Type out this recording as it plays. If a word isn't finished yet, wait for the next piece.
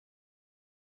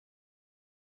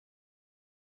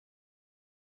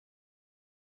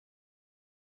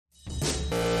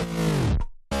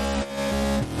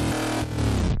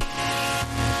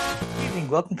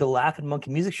welcome to Laughing Monkey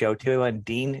Music Show too. And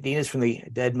Dean is from the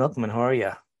Dead Milkman. How are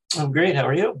you? I'm great. How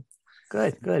are you?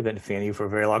 Good. I've been a fan of you for a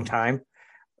very long time.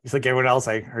 Just like everyone else,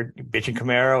 I heard Bitchin'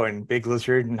 Camaro and Big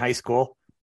Lizard in high school.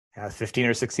 I was 15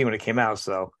 or 16 when it came out,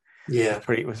 so Yeah.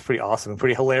 it was pretty awesome and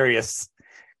pretty hilarious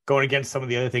going against some of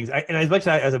the other things. And as much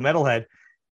as a metalhead,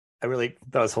 I really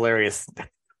thought it was hilarious.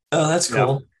 Oh, that's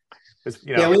cool.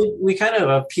 Yeah, we kind of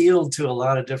appealed to a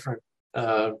lot of different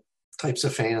types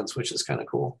of fans, which is kind of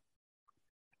cool.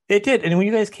 It did. And when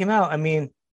you guys came out, I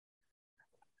mean,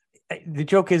 the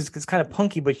joke is it's kind of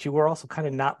punky, but you were also kind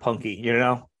of not punky,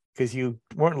 because you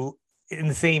weren't in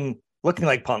the same looking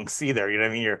like punks either. You know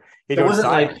what I mean?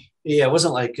 It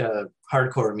wasn't like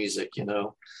hardcore music,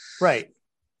 Right.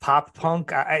 Pop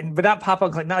punk, but not pop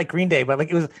punk, not like Green Day, but like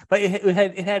it was, but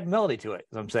it had melody to it.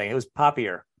 As I'm saying, it was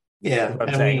poppier. Yeah,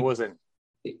 I'm saying it wasn't.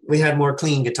 We had more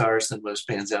clean guitars than most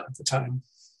bands out at the time.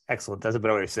 Excellent. That's a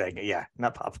better way of saying it. Yeah,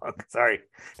 not pop punk. Sorry,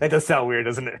 that does sound weird,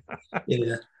 doesn't it?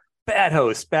 Yeah. Bad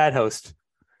host.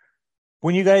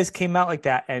 When you guys came out like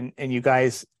that, and you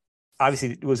guys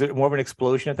obviously, was it more of an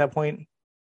explosion at that point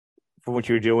for what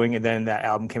you were doing, and then that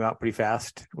album came out pretty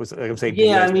fast? Was like I'm saying?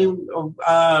 Yeah, I mean,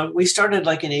 we started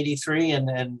like in '83, and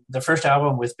then the first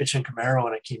album with Bitchin' Camaro,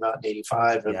 and it came out in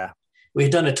 '85. Yeah. We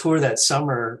had done a tour that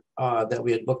summer that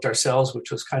we had booked ourselves,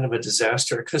 which was kind of a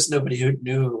disaster because nobody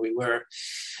knew who we were.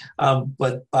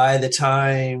 But by the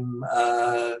time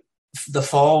the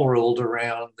fall rolled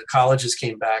around, the colleges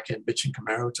came back and Bitchin'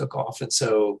 Camaro took off. And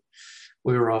so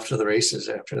we were off to the races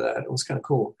after that. It was kind of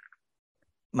cool.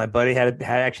 My buddy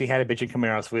actually had a Bitchin'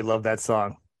 Camaro, so we loved that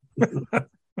song. That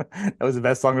was the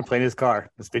best song to play in his car,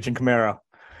 was Bitchin' Camaro.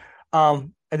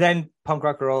 And then Punk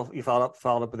Rock Girl, you followed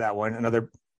up with that one,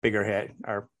 another bigger hit,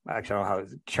 or actually I don't know how it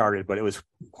was charted, but it was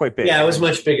quite big. Yeah, it was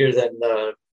much bigger than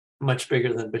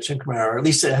Bitchin' Camaro. At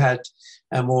least it had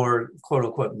a more quote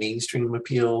unquote mainstream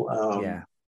appeal.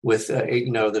 With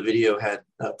the video had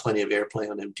plenty of airplay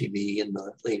on MTV in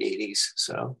the late '80s,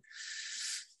 so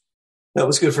that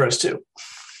was good for us too.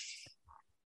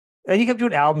 And you kept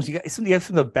doing albums. You have some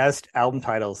of the best album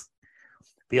titles: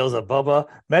 Beelzebubba,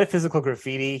 Metaphysical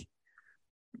Graffiti.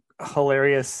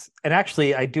 Hilarious. And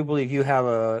actually, I do believe you have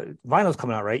a vinyl's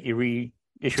coming out, right? You're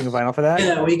reissuing a vinyl for that?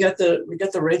 Yeah, we got the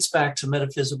rights back to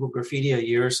Metaphysical Graffiti a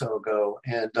year or so ago,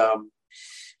 and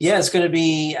it's going to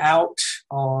be out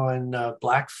on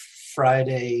Black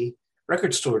Friday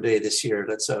Record Store Day this year.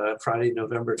 That's Friday,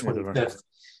 November 25th.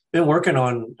 Been working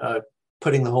on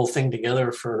putting the whole thing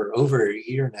together for over a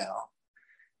year now,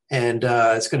 and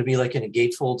it's going to be like in a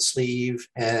gatefold sleeve,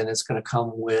 and it's going to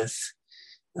come with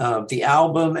the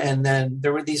album, and then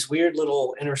there were these weird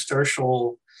little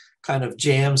interstitial kind of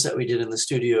jams that we did in the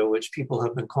studio, which people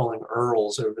have been calling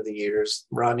Earls over the years.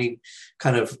 Rodney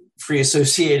kind of free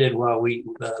associated while we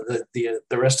the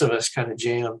rest of us kind of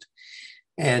jammed,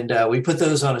 and we put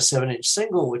those on a 7-inch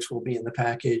single, which will be in the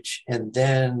package. And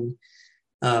then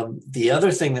the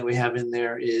other thing that we have in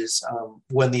there is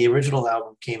when the original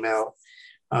album came out,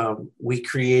 we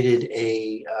created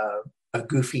a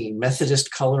goofy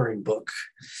Methodist coloring book.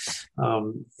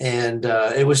 And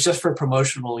it was just for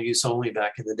promotional use only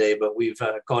back in the day, but we've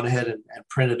gone ahead and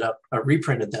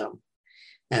reprinted them.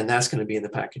 And that's going to be in the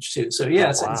package too. So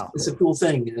yeah, it's a cool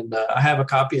thing. And I have a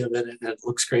copy of it, and it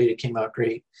looks great. It came out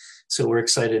great. So we're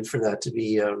excited for that to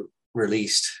be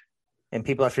released. And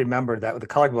people have to remember that with the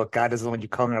coloring book, God doesn't want you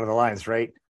coloring out of the lines,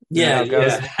 right? Yeah.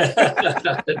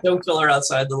 Don't color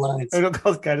outside the lines. Don't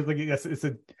color. God,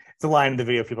 it's a line in the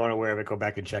video. If people aren't aware of it, go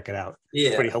back and check it out. Yeah,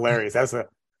 it's pretty hilarious.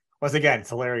 Once again, it's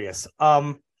hilarious.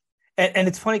 And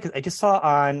it's funny because I just saw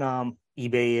on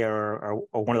eBay or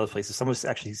one of those places, someone's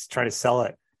actually trying to sell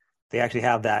it. They actually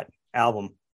have that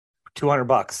album,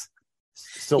 $200.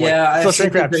 I've seen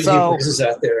crazy prices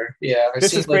out there. Yeah,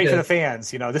 this is great for the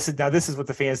fans. This is what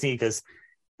the fans need, because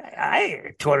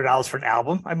I $200 for an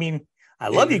album. I mean, I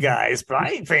love you guys, but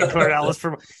I ain't paying $200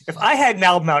 for. If I had an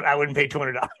album out, I wouldn't pay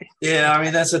 $200. Yeah, I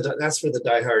mean that's for the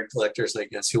diehard collectors, I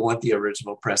guess, who want the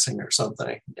original pressing or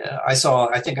something. Yeah, I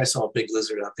think I saw a Big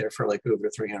Lizard out there for like over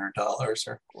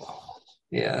 $300.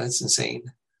 Yeah, it's insane.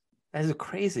 That is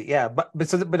crazy. Yeah, but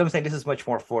I'm saying this is much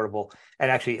more affordable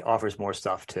and actually offers more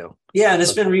stuff too. Yeah, and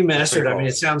it's been remastered. Cool. I mean,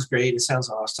 it sounds great. It sounds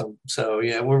awesome. So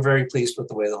yeah, we're very pleased with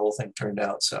the way the whole thing turned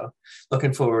out. So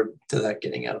looking forward to that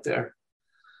getting out there.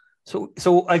 So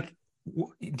like, do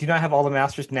you not have all the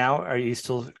masters now? Or you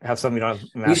still have some you don't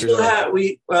have masters?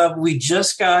 We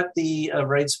just got the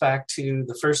rights back to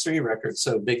the first 3 records.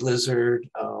 So Big Lizard,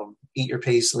 Eat Your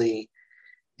Paisley,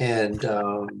 and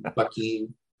Bucky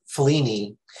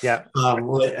Fellini. Yeah.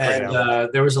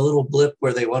 There was a little blip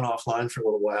where they went offline for a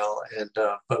little while,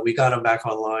 but we got them back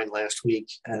online last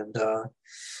week, and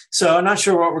so I'm not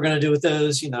sure what we're going to do with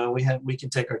those. We can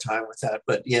take our time with that,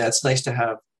 but yeah, it's nice to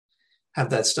have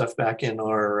that stuff back in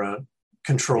our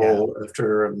control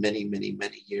after many, many,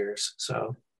 many years.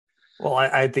 So. Well,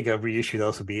 I think a reissue of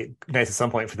those would be nice at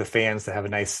some point for the fans to have a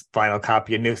nice vinyl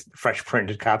copy, a new, fresh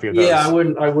printed copy of those. Yeah, I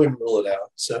wouldn't rule it out.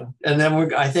 So, and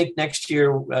then I think next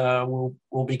year we'll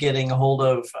be getting a hold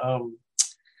of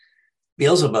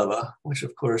Beelzebub, which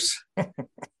of course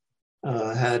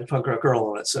had Punk Rock Girl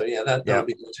on it. So yeah, that'll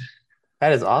be good.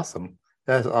 That is awesome.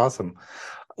 That is awesome.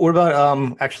 What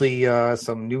about actually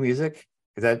some new music?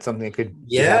 Is that something that could?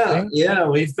 Yeah,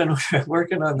 we've been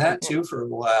working on that too for a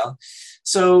while.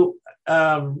 So.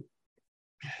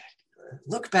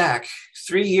 Look back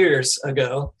 3 years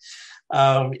ago,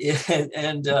 and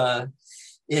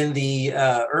in the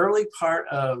early part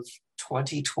of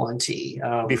 2020,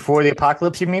 before the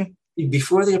apocalypse, you mean?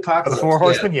 Before the apocalypse, the Four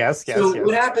Horsemen, yes. So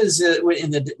what happens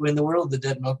in the world of the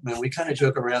Dead Milkmen? We kind of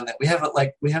joke around that we have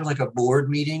a board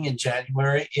meeting in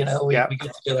January. We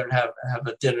get together and have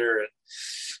a dinner and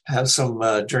have some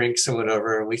drinks and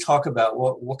whatever, and we talk about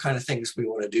what kind of things we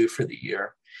want to do for the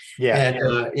year. Yeah.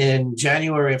 And in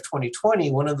January of 2020,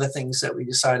 one of the things that we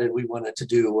decided we wanted to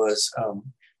do was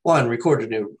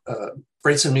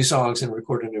write some new songs and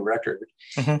record a new record.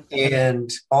 Mm-hmm. And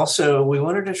also we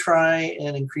wanted to try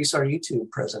and increase our YouTube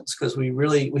presence because we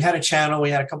had a channel,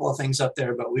 we had a couple of things up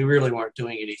there, but we really weren't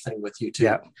doing anything with YouTube.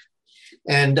 Yeah.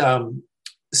 And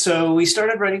so we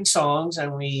started writing songs,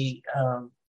 and we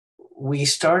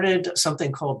started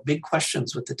something called Big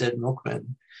Questions with the Dead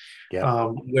Milkmen. Yeah.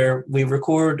 Where we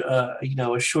record, a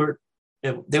short.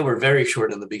 They were very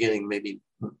short in the beginning, maybe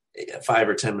 5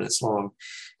 or 10 minutes long,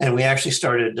 and we actually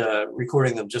started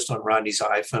recording them just on Rodney's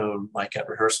iPhone, like at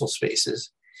rehearsal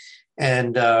spaces,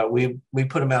 and we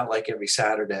put them out like every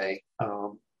Saturday.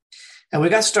 And we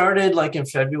got started like in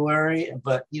February,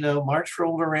 but March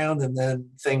rolled around, and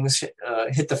then things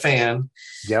hit the fan.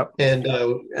 Yep. And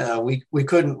we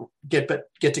couldn't get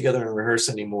together and rehearse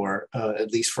anymore,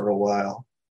 at least for a while.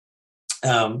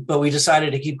 But we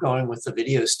decided to keep going with the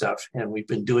video stuff, and we've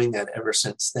been doing that ever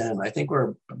since then. I think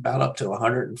we're about up to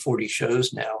 140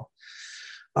 shows now.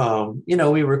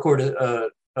 We record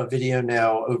a video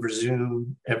now over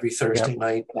Zoom every Thursday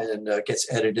night, and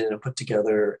gets edited and put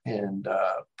together and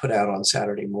put out on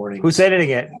Saturday morning. Who's editing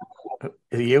it?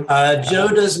 Is it you? Joe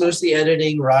does most of the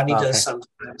editing. Rodney does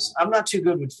sometimes. I'm not too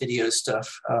good with video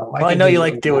stuff. I know you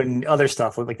like doing other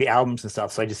stuff, like the albums and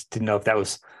stuff. So I just didn't know if that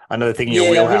was another thing in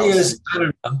your wheelhouse. Videos, I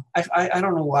don't know. I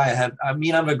don't know why I have. I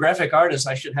mean, I'm a graphic artist.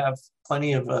 I should have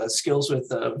plenty of skills with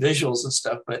visuals and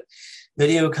stuff, but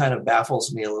video kind of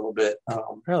baffles me a little bit.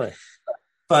 Really?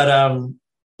 But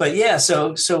yeah.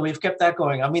 So we've kept that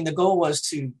going. I mean, the goal was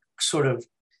to sort of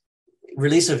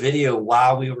release a video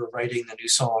while we were writing the new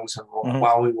songs and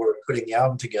while we were putting the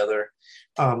album together.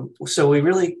 So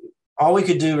all we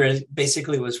could do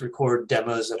basically was record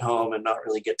demos at home and not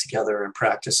really get together and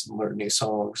practice and learn new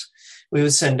songs. We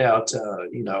would send out,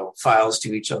 files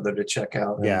to each other to check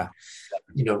out. Yeah.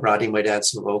 And, Rodney might add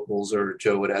some vocals, or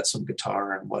Joe would add some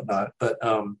guitar and whatnot. But,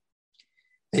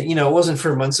 it wasn't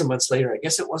for months and months later. I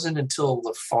guess it wasn't until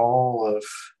the fall of,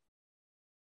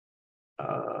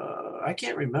 I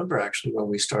can't remember actually when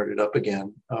we started up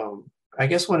again. I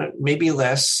guess maybe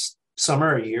last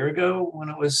summer, a year ago, when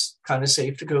it was kind of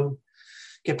safe to go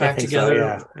get back together. So,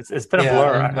 yeah, it's been a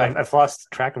blur. I've lost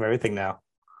track of everything now.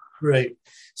 Right.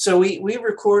 So we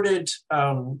recorded.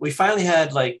 We finally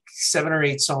had like 7 or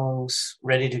 8 songs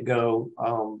ready to go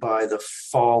by the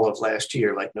fall of last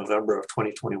year, like November of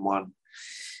 2021,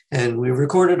 and we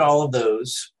recorded all of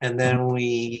those, and then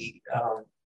we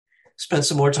spent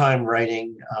some more time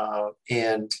writing,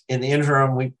 and in the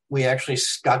interim, we actually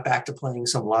got back to playing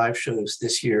some live shows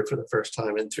this year for the first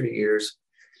time in 3 years.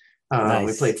 Nice.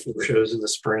 We played 4 shows in the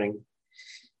spring,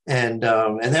 and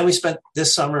then we spent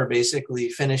this summer basically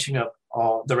finishing up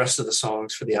all the rest of the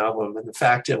songs for the album. And in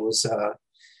fact, it was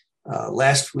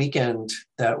last weekend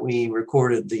that we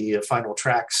recorded the final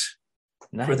tracks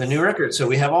for the new record. So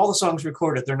we have all the songs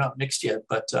recorded. They're not mixed yet,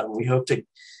 but we hope to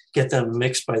get them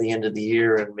mixed by the end of the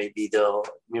year, and maybe the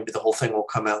whole thing will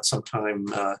come out sometime,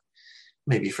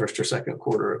 maybe first or second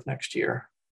quarter of next year.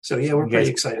 So yeah, we're pretty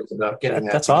excited about getting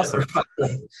that. That's together.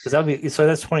 Awesome. So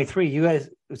that's 23. You guys,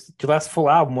 your last full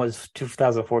album was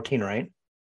 2014, right?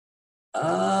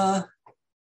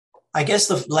 I guess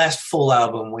the last full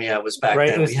album was back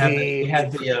then. We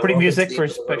had the Pretty Music for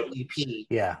EP.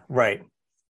 Yeah, right.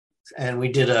 And we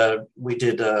did a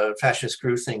Fascist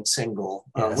Groove Thing single.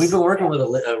 Yes. We've been working with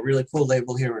a really cool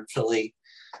label here in Philly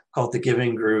called The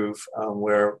Giving Groove,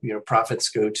 where profits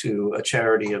go to a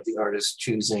charity of the artist's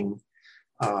choosing,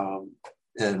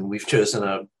 and we've chosen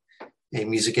a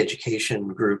music education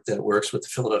group that works with the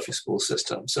Philadelphia school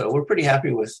system. So we're pretty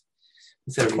happy with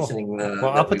everything. Cool. Well,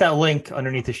 I'll put that link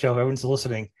underneath the show. Everyone's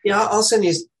listening. Yeah, I'll send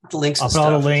you the links. I'll put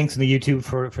all the links and the YouTube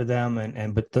for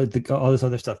them, but all this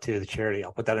other stuff too. The charity,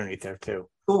 I'll put that underneath there too.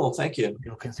 Cool, thank you.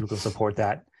 People can support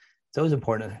that. It's always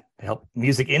important to help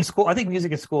music in school. I think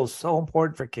music in school is so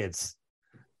important for kids.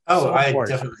 Oh, so I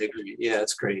definitely agree. Yeah,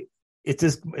 it's great. It's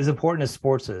as important as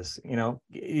sports is. If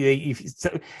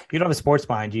you don't have a sports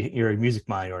mind, you're a music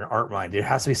mind or an art mind. There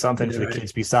has to be something for the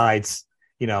kids besides,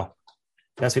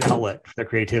 that's an outlet for their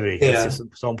creativity. Yeah. It's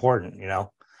just so important,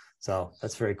 So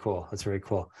that's very cool.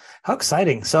 How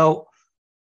exciting! So,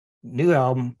 new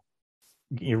album,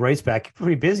 your Race Back. You're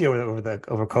pretty busy over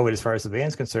COVID as far as the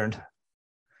band's concerned.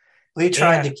 We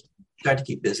tried to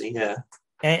keep busy, yeah.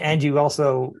 And you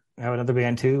also have another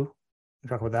band too.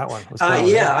 Talk about that one.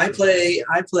 I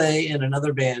play in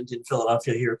another band in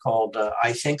Philadelphia here called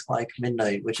I Think Like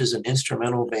Midnight, which is an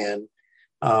instrumental band.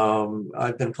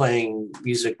 I've been playing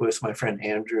music with my friend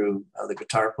Andrew, the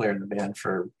guitar player in the band,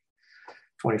 for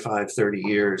 25, 30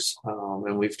 years.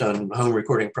 And we've done home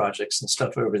recording projects and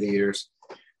stuff over the years.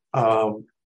 I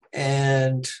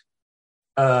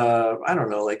don't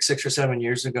know, like 6 or 7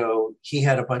 years ago, he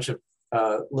had a bunch of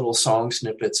little song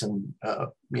snippets and,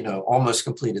 almost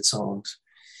completed songs.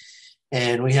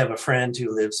 And we have a friend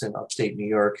who lives in upstate New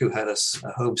York who had a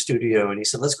home studio. And he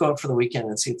said, let's go up for the weekend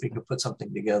and see if we can put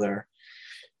something together.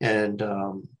 And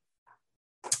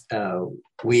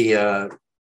we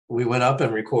went up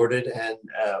and recorded, and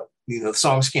the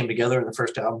songs came together and the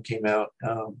first album came out.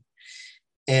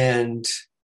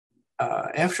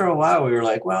 After a while, we were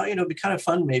like, well, it'd be kind of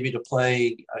fun maybe to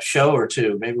play a show or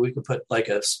two. Maybe we could put like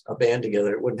a band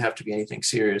together. It wouldn't have to be anything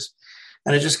serious.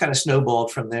 And it just kind of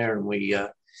snowballed from there. And we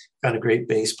got a great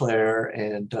bass player.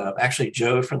 And actually,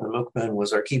 Joe from the Milkmen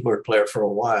was our keyboard player for a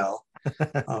while.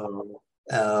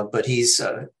 But he's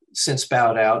since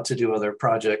bowed out to do other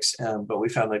projects. But we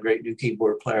found a great new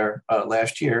keyboard player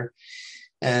last year.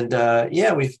 And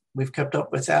we've kept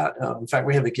up with that. In fact,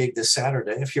 we have a gig this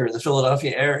Saturday. If you're in the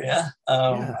Philadelphia area,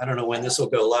 I don't know when this will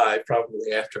go live.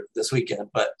 Probably after this weekend,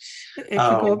 but it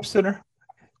could go up sooner.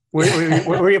 Where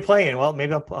are you playing? Well,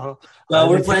 maybe well,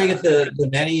 we're playing at the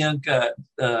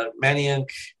Manayunk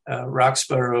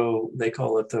Roxborough. They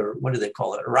call it what do they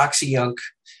call it? Roxy Yunk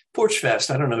Porch Fest.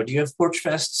 I don't know. Do you have Porch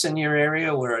Fests in your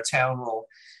area where a town will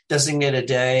designate a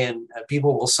day and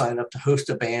people will sign up to host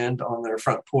a band on their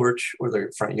front porch or their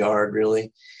front yard,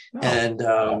 really? And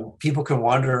people can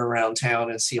wander around town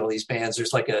and see all these bands.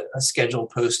 There's like a schedule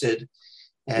posted.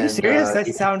 And, are you serious? That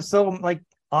sounds so like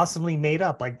awesomely made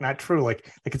up, like not true. Like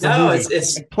it's no, a movie.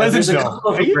 It's like Pleasantville. There's a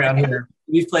couple around here.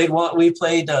 We played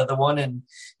the one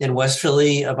in West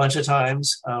Philly a bunch of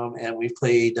times, and we've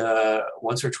played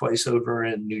once or twice over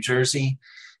in New Jersey.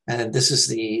 And this is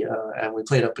and we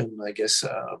played up in, I guess,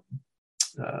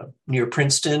 near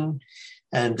Princeton.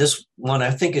 And this one,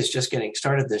 I think, is just getting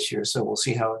started this year. So we'll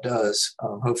see how it does.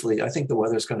 Hopefully, I think the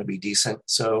weather's going to be decent.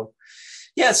 So,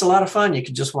 yeah, it's a lot of fun. You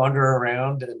can just wander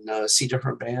around and see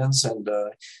different bands. And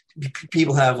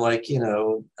people have,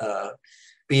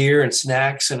 beer and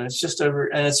snacks. And it's just and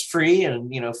it's free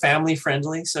and, family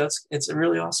friendly. So it's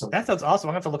really awesome. That sounds awesome.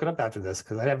 I'm going to have to look it up after this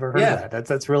because I never heard of that.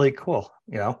 That's really cool.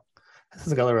 This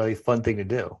is a really fun thing to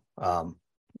do.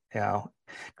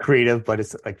 Creative, but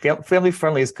it's like family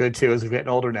friendly is good too as we're getting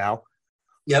older now.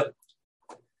 Yep.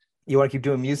 You want to keep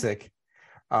doing music.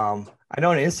 I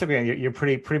know on Instagram you're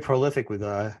pretty prolific with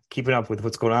keeping up with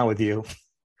what's going on with you.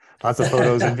 Lots of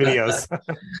photos and videos.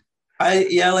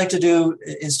 I like to do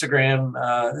Instagram.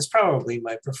 It's probably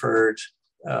my preferred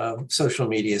social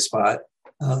media spot.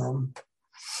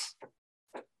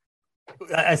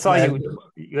 I saw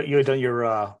you had done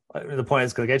your the point I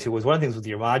was going to get to was one of the things with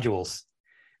your modules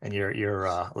and your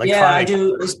electronic.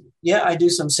 I do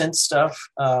some synth stuff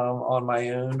on my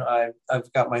own.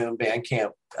 I've got my own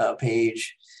Bandcamp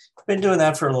page. I've been doing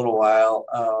that for a little while.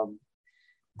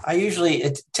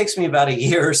 It takes me about a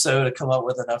year or so to come up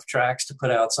with enough tracks to put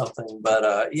out something, but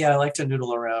I like to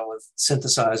noodle around with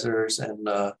synthesizers. And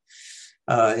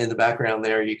in the background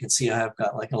there, you can see I have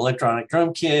got like an electronic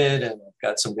drum kit, and I've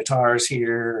got some guitars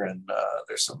here, and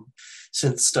there's some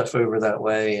synth stuff over that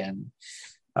way. And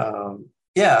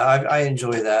I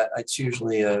enjoy that. It's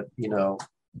usually a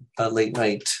late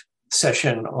night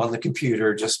session on the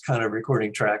computer, just kind of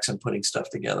recording tracks and putting stuff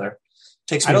together.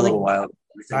 Takes me a little while.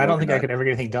 everything I don't think I organized. could ever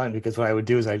get anything done because what I would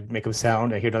do is I'd make a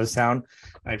sound, I hear another sound,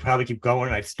 and I'd probably keep going,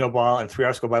 and I'd snowball, and 3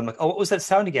 hours go by. I'm like, oh, what was that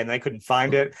sound again? And I couldn't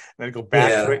find it, and I'd go back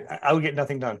to Yeah. it. I would get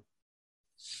nothing done.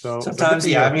 So good Sometimes, for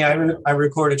yeah. I you. mean, I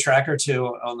record a track or two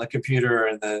on the computer,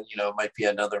 and then it might be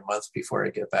another month before I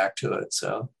get back to it.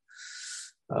 So,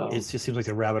 It um, just seems like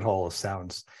a rabbit hole of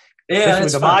sounds, yeah, especially with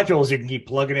it's the fun. modules. You can keep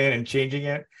plugging in and changing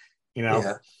it, you know,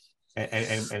 Yeah.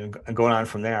 and going on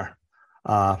from there.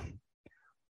 Uh,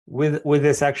 with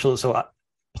this actual, so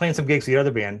playing some gigs with the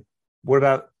other band. What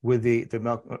about with the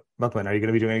Milkman? Are you going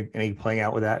to be doing any playing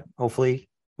out with that? Hopefully,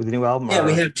 with the new album, Yeah,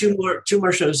 we or have two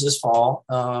more shows this fall.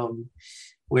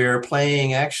 We're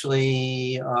playing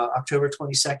actually October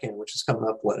 22nd, which is coming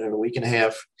up in a week and a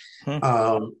half.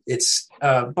 hmm? It's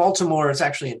Baltimore. It's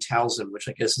actually in Towson, which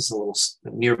I guess is a little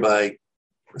nearby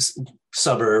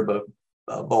suburb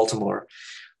of Baltimore.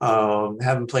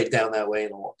 Haven't played down that way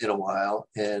in a while,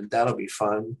 and that'll be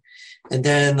fun. And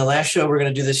then the last show we're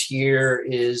going to do this year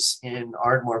is in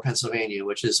Ardmore, Pennsylvania,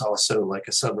 which is also like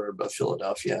a suburb of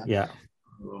Philadelphia. Yeah.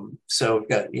 So we've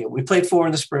got, we played 4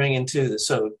 in the spring and 2.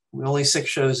 So we only 6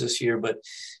 shows this year, but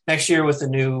next year with the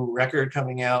new record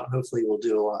coming out, hopefully we'll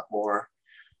do a lot more.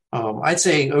 I'd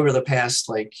say over the past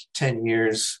like 10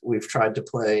 years, we've tried to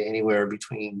play anywhere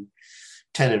between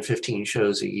 10 and 15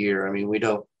 shows a year. I mean, we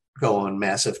don't go on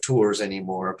massive tours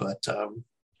anymore, but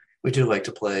we do like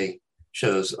to play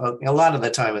shows. A lot of the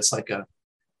time it's like a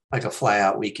fly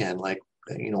out weekend, like,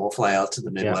 we'll fly out to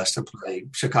the Midwest and play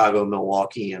Chicago,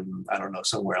 Milwaukee, and I don't know,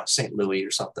 somewhere else, St. Louis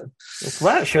or something. A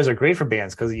lot of shows are great for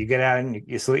bands because you get out and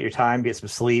you salute your time, get some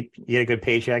sleep, you get a good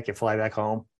paycheck, you fly back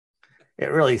home. It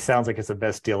really sounds like it's the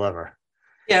best deal ever.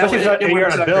 Yeah, especially if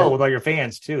you're on a bill good with all your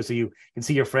fans too, so you can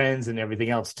see your friends and everything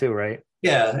else too, right?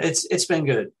 Yeah, it's been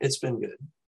good. It's been good.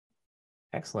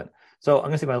 Excellent. So I'm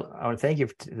going to say, I want to thank you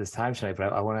for this time tonight,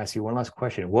 but I want to ask you one last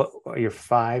question. What are your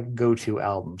 5 go-to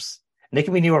albums? And they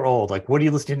can be new or old. Like, what are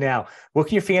you listening to now? What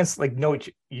can your fans know what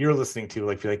you're listening to?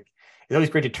 Like, it's always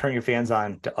great to turn your fans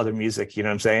on to other music. You know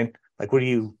what I'm saying? Like, what are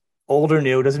you, old or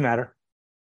new? Doesn't matter.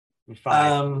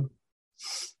 5.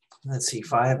 Let's see,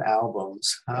 5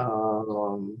 albums.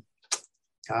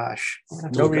 Gosh,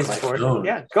 no reason for it.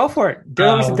 Yeah, go for it.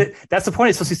 That's the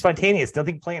point. It's supposed to be spontaneous.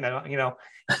 Nothing planned.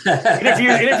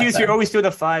 Interviews, you're always doing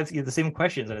the same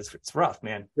questions, and it's rough,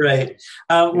 man. Right.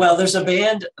 Well, there's a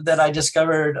band that I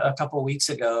discovered a couple of weeks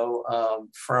ago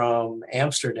from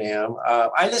Amsterdam.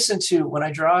 I listen to when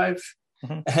I drive,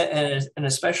 and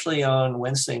especially on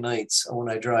Wednesday nights when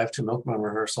I drive to Milkman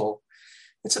rehearsal.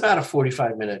 It's about a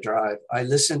 45-minute drive. I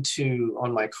listen to,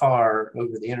 on my car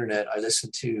over the internet, I listen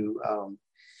to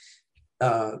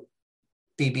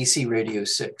BBC Radio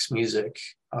 6 music.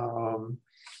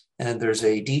 And there's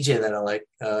a DJ that I like.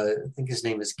 I think his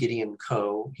name is Gideon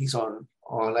Coe. He's on,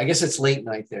 I guess it's late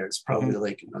night there. It's probably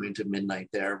like 9 to midnight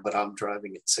there, but I'm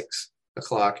driving at 6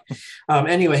 o'clock.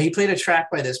 Anyway, he played a track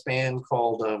by this band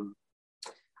called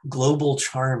Global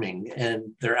Charming,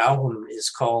 and their album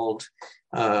is called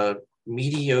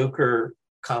Mediocre,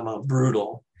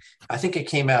 Brutal. I think it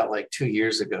came out like 2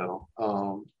 years ago,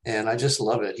 and I just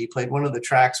love it. He played one of the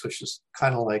tracks, which is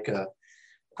kind of like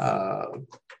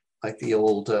the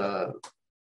old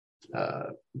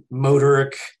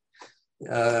Motoric,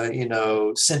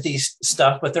 synthy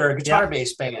stuff, but they're a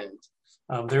guitar-based band.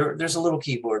 There's a little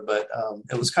keyboard, but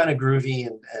it was kind of groovy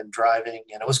and driving,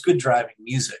 and it was good driving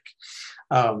music.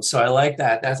 So I like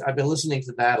that. I've been listening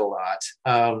to that a lot.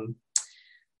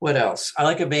 What else? I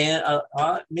like a band.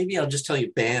 Maybe I'll just tell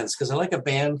you bands because I like a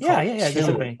band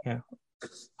called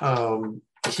Kiln.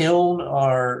 Kiln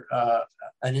are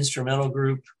an instrumental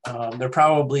group. They're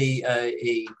probably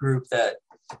a group that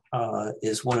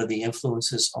is one of the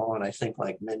influences on, I think,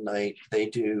 like Midnight. They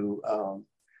do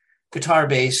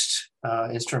guitar-based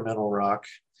instrumental rock.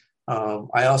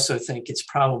 I also think it's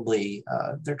probably,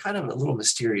 they're kind of a little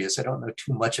mysterious. I don't know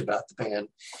too much about the band.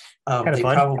 They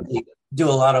probably do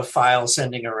a lot of file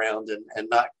sending around and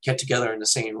not get together in the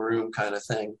same room kind of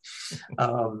thing.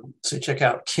 So check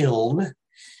out Kiln.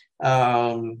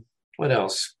 What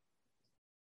else?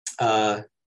 I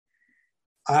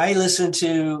listen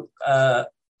to a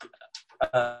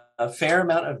fair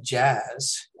amount of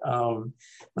jazz,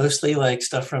 mostly like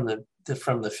stuff from the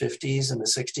 50s and the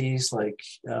 60s, like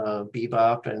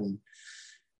bebop and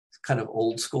kind of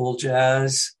old school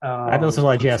jazz. I listen to a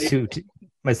lot of jazz too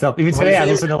myself. Even today, I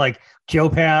listen to like Joe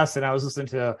Pass, and I was listening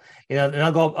to, and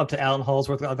I'll go up to Alan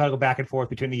Holdsworth. I'll kind of go back and forth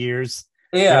between the years.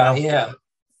 Yeah.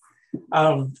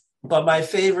 But my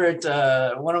favorite,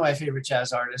 one of my favorite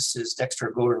jazz artists is Dexter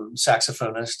Gordon,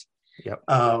 saxophonist. Yep.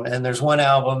 And there's one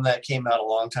album that came out a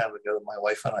long time ago that my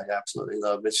wife and I absolutely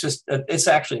love. It's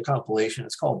actually a compilation.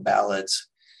 It's called Ballads.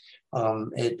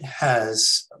 It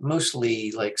has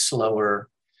mostly like slower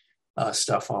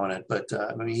stuff on it, but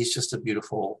I mean, he's just a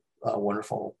beautiful,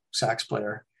 wonderful sax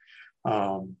player.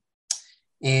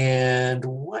 And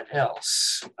what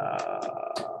else?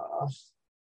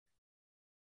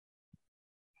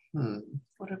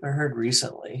 What have I heard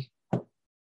recently? So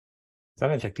I'm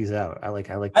gonna check these out. I like.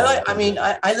 I mean,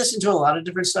 I listen to a lot of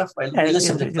different stuff. We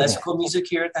listen to classical music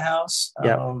here at the house.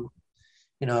 Yeah.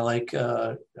 You know, like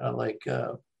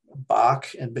Bach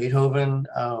and Beethoven.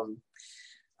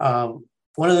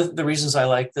 One of the reasons I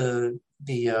like the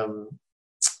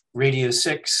Radio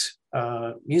 6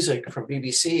 music from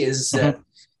BBC is that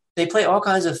they play all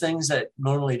kinds of things that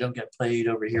normally don't get played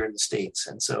over here in the States.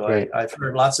 And so I've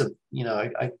heard lots of,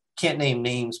 I can't name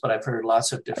names, but I've heard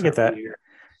lots of different weird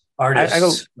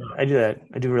artists. I do that.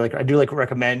 I do like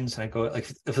recommends. And I go like,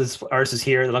 if this artist is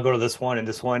here, then I'll go to this one and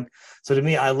this one. So to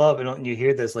me, I love, and when you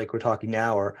hear this, like we're talking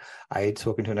now, or I had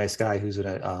spoken to a nice guy who's in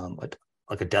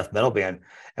a death metal band,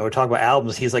 and we're talking about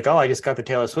albums. He's like, "Oh, I just got the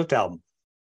Taylor Swift album."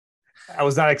 I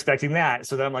was not expecting that.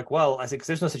 So then I'm like, well, I said, because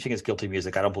there's no such thing as guilty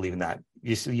music. I don't believe in that.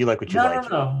 You like what you like.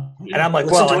 No. And I'm like,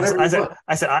 well,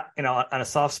 I said, on a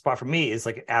soft spot for me is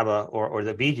like ABBA or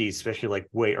the Bee Gees, especially like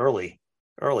way early.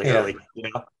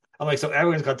 I'm like, so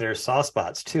everyone's got their soft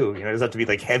spots too. It doesn't have to be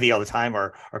like heavy all the time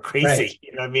or crazy. Right.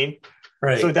 You know what I mean?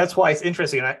 Right. So that's why it's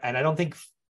interesting. And I don't think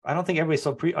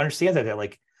everybody understands that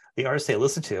like the artists they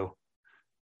listen to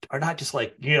are not just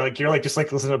like, you're like just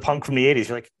like listening to punk from the 80s.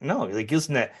 You're like, no, you're like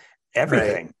listening to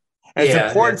everything. Right. And it's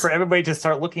important for everybody to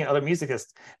start looking at other music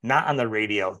that's not on the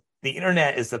radio. The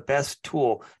internet is the best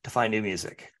tool to find new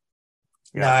music.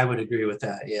 Yeah, I would agree with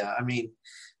that. Yeah. I mean,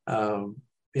 I'm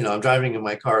driving in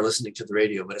my car listening to the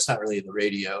radio, but it's not really the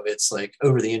radio. It's like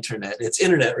over the internet. It's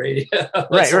internet radio.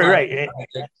 Right.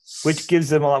 Which gives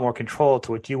them a lot more control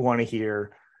to what you want to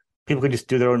hear. People can just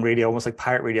do their own radio, almost like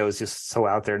pirate radio is just so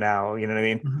out there now. You know what I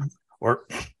mean? Mm-hmm. Or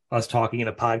us talking in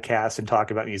a podcast and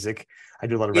talking about music. I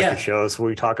do a lot of record shows where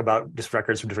we talk about just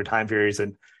records from different time periods,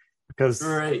 and because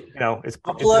it's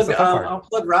I'll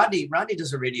plug Rodney. Rodney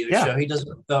does a radio show. He does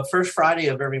the first Friday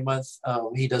of every month.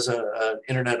 He does a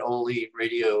internet only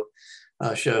radio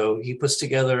show. He puts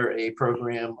together a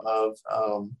program of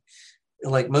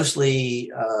like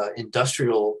mostly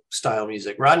industrial style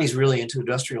music. Rodney's really into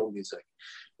industrial music.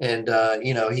 And,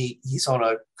 he's on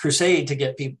a crusade to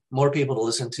get more people to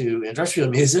listen to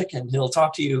industrial music, and he'll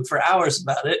talk to you for hours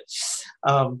about it.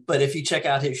 But if you check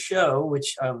out his show,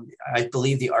 which I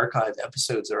believe the archived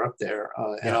episodes are up there,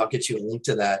 and I'll get you a link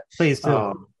to that. Please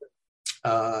do.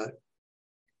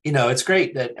 It's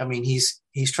great that, I mean, he's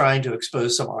trying to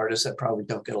expose some artists that probably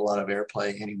don't get a lot of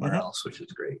airplay anywhere else, which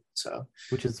is great. So,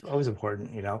 which is always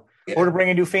important, or to bring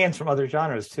in new fans from other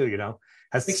genres too,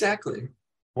 That's exactly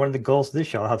one of the goals of this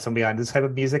show. I'll have somebody on this type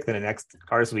of music, then the next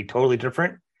artist will be totally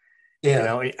different.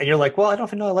 Yeah. And you're like, well, I don't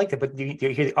even know I like it, but you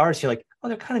hear the artist, you're like, oh,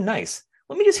 they're kind of nice.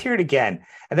 Let me just hear it again.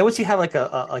 And then once you have like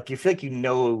you feel like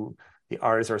the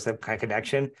artist or some kind of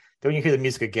connection, then when you hear the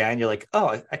music again, you're like,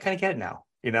 oh, I kind of get it now,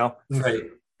 Right.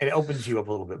 And it opens you up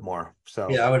a little bit more. So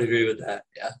yeah, I would agree with that.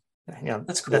 Yeah.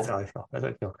 That's cool. That's how I feel.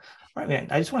 All right, man.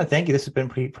 I just want to thank you. This has been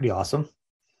pretty awesome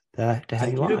to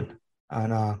have you on.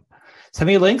 And send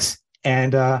me links.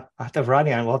 And I'll have to have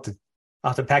Rodney on. I'll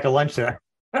have to pack a lunch there.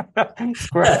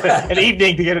 An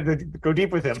evening to go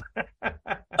deep with him.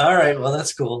 All right. Well,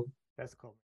 that's cool. That's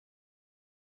cool.